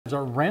Is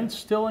our rents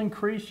still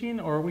increasing,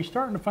 or are we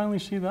starting to finally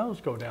see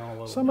those go down a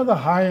little Some bit? of the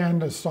high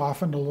end has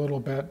softened a little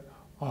bit.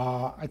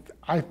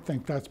 I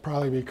think that's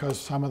probably because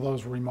some of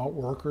those remote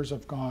workers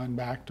have gone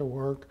back to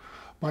work.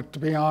 But to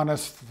be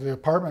honest, the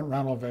apartment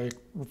rental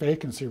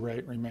vacancy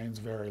rate remains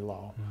very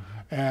low.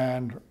 Mm-hmm.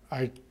 And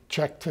I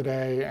checked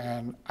today,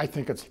 and I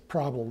think it's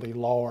probably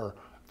lower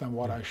than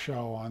what I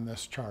show on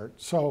this chart.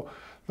 So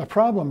the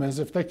problem is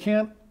if they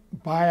can't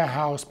buy a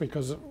house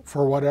because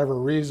for whatever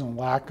reason,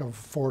 lack of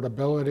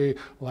affordability,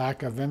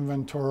 lack of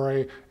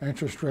inventory,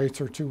 interest rates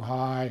are too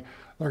high,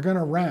 they're going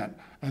to rent.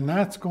 And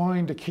that's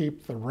going to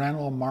keep the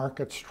rental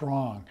market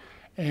strong.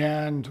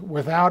 And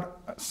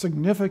without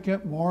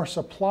significant more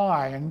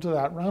supply into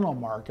that rental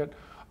market,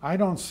 I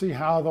don't see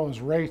how those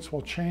rates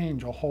will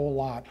change a whole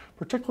lot,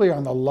 particularly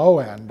on the low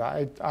end.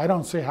 I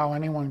don't see how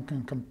anyone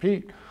can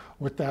compete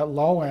with that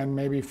low end,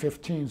 maybe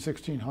 $1,500,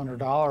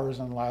 $1,600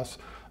 and less.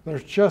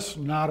 There's just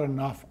not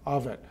enough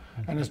of it.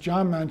 And as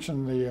John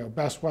mentioned, the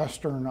Best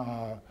Western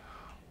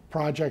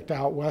project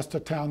out west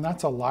of town,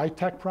 that's a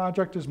LIHTC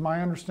project is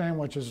my understanding,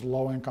 which is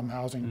low-income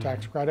housing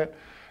tax credit.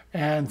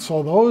 And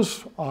so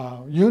those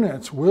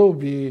units will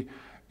be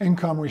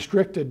income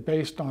restricted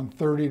based on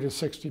 30 to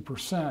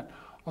 60%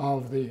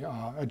 of the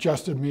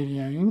adjusted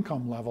median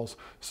income levels.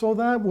 So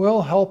that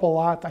will help a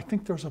lot. I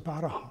think there's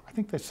about I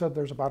think they said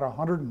there's about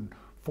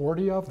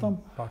 140 of them.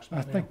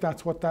 I think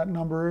that's what that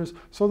number is.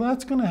 So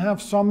that's going to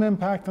have some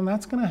impact, and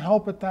that's going to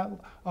help at that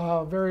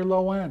very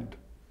low end.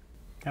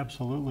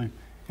 Absolutely.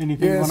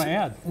 Anything you want to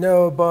add?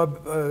 No,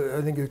 Bob,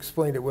 I think you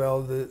explained it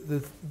well.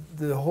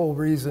 The whole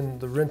reason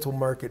the rental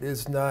market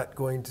is not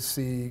going to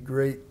see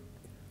great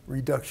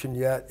reduction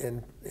yet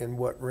in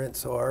what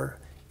rents are,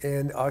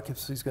 and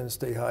occupancy is going to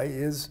stay high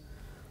is,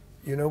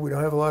 we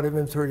don't have a lot of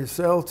inventory to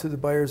sell to the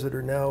buyers that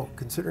are now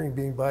considering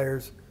being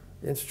buyers.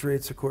 Interest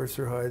rates, of course,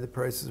 are high, the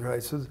prices are high.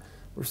 So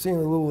we're seeing a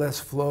little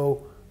less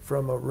flow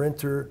from a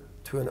renter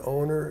to an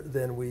owner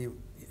than we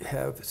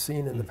have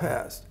seen in the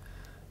past.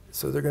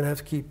 So they're going to have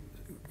to keep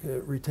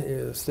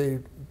stay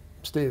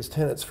as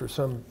tenants for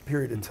some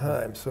period of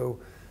time. So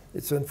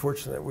it's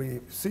unfortunate that we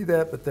see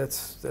that, but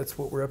that's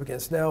what we're up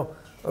against. Now,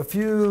 a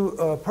few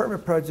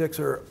apartment projects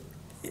are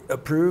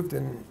approved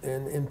and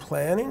in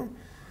planning,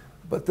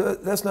 but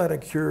that's not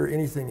going to cure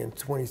anything in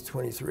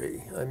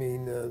 2023. I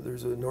mean,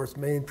 there's a North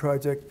Main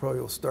project,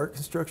 probably will start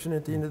construction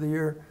at the end of the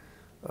year.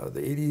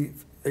 The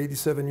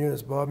 87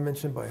 units Bob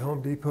mentioned by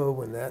Home Depot,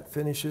 when that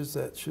finishes,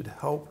 that should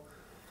help.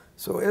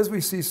 So as we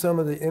see some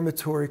of the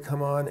inventory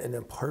come on in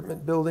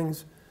apartment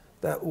buildings,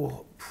 that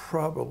will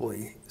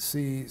probably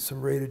see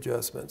some rate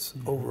adjustments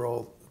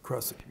overall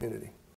across the community.